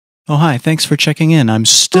Oh hi, thanks for checking in. I'm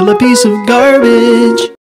still a piece of garbage.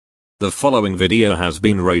 The following video has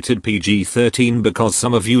been rated PG-13 because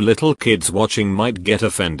some of you little kids watching might get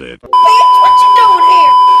offended. Bitch, what you doing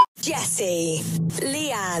here? Jesse,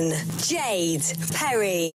 Leigh-Anne, Jade,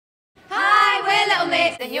 Perry. Hi, we're Little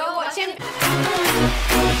Mates and you're watching...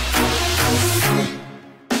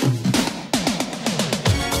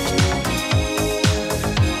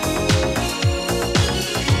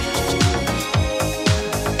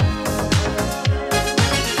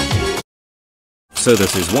 So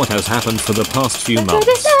this is what has happened for the past few months.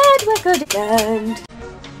 We're good again.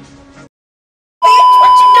 Bitch,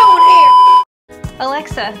 what you doing here?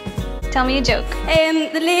 Alexa, tell me a joke.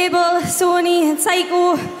 The label, Sony, and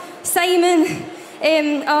Psycho, Simon,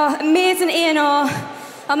 our amazing A&R,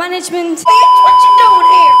 our management. Bitch, what you doing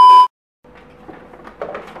here?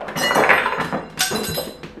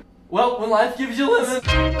 Well, when life gives you lemons.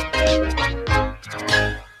 Bitch,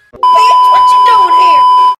 what you doing here?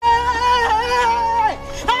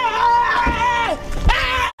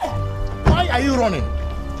 Why are you running?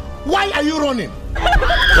 Why are you running? Bitch,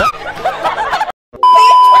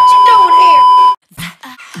 what you doing here?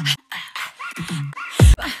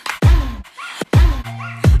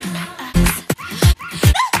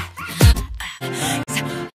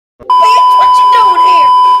 Bitch, what you doing here?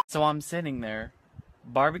 So I'm sitting there,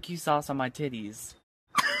 barbecue sauce on my titties.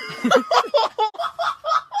 Bitch,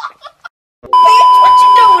 what you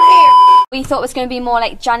doing here? We thought it was going to be more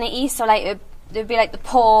like Janet-y, so like there'd be like the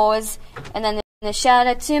pause, and then the shout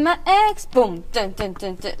out to my ex, boom, dun dun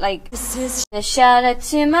dun dun, like this is the shout out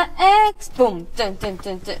to my ex, boom, dun dun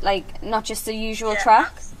dun dun, like not just the usual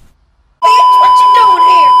track. Bitch, what you doing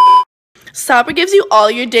here? Supper gives you all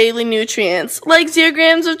your daily nutrients, like 0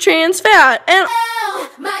 grams of trans fat and Oh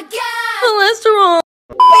my god! cholesterol.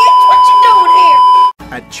 Bitch, what you doing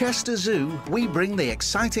here? At Chester Zoo, we bring the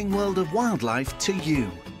exciting world of wildlife to you.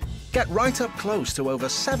 Get right up close to over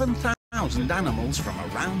 7,000 animals from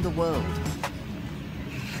around the world.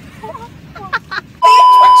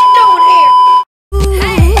 Bitch, what you doing here?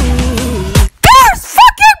 There's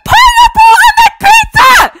fucking pineapple on that pizza!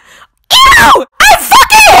 Ew! I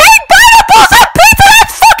fucking hate pineapples on pizza!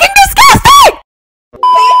 That's fucking disgusting!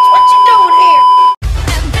 Bitch, what you doing here?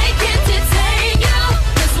 And they can't detain you,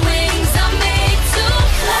 'cause wings are made to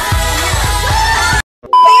fly.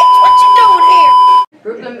 Bitch, what you doing here?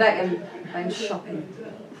 Brooklyn Beckham went shopping.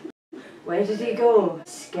 Where did he go?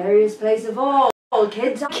 Scariest place of all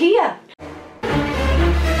kids, IKEA.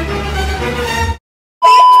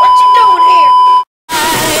 Bitch, what you doing here?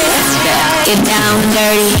 Get down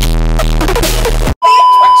dirty.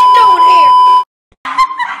 Bitch, what you doing here?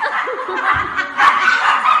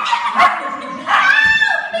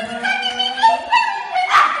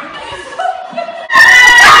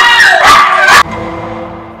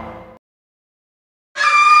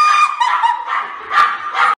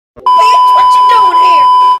 Bitch, what you doing here?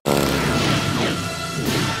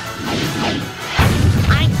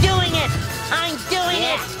 I'm doing it! I'm doing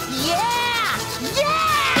it! Yeah!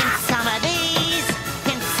 Yeah! And some of these,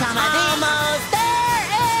 and some of these. Almost there,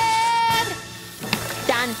 and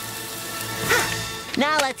done.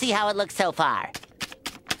 Now let's see how it looks so far.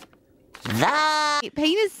 The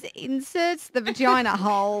Penis inserts the vagina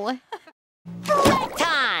hole.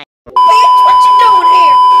 time. Bitch, what you doing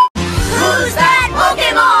here? Who's that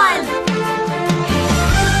Pokemon?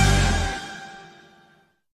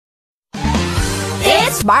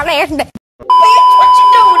 It's Marley. Bitch, what you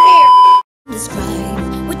doing here?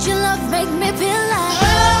 Would your love make me feel like...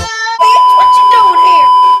 Bitch, what you doing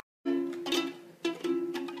here?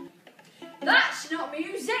 That's not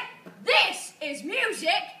music. This is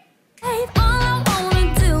music. All I wanna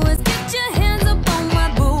do is get your hands up on my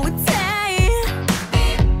booty.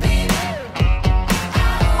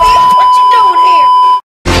 Bitch, what you doing here?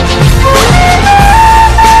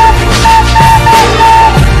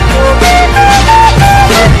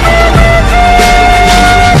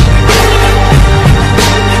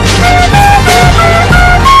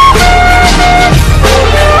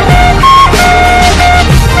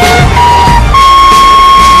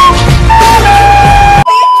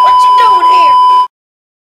 Bitch, what you doing here?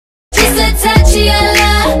 Just a touch of your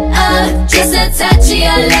love, just a touch of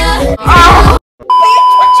your love.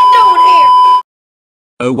 Bitch, what you doing here?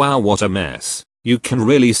 Oh wow, what a mess. You can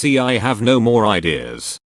really see I have no more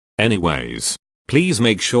ideas. Anyways, please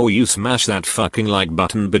make sure you smash that fucking like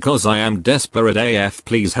button because I am desperate AF.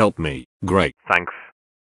 Please help me. Great. Thanks.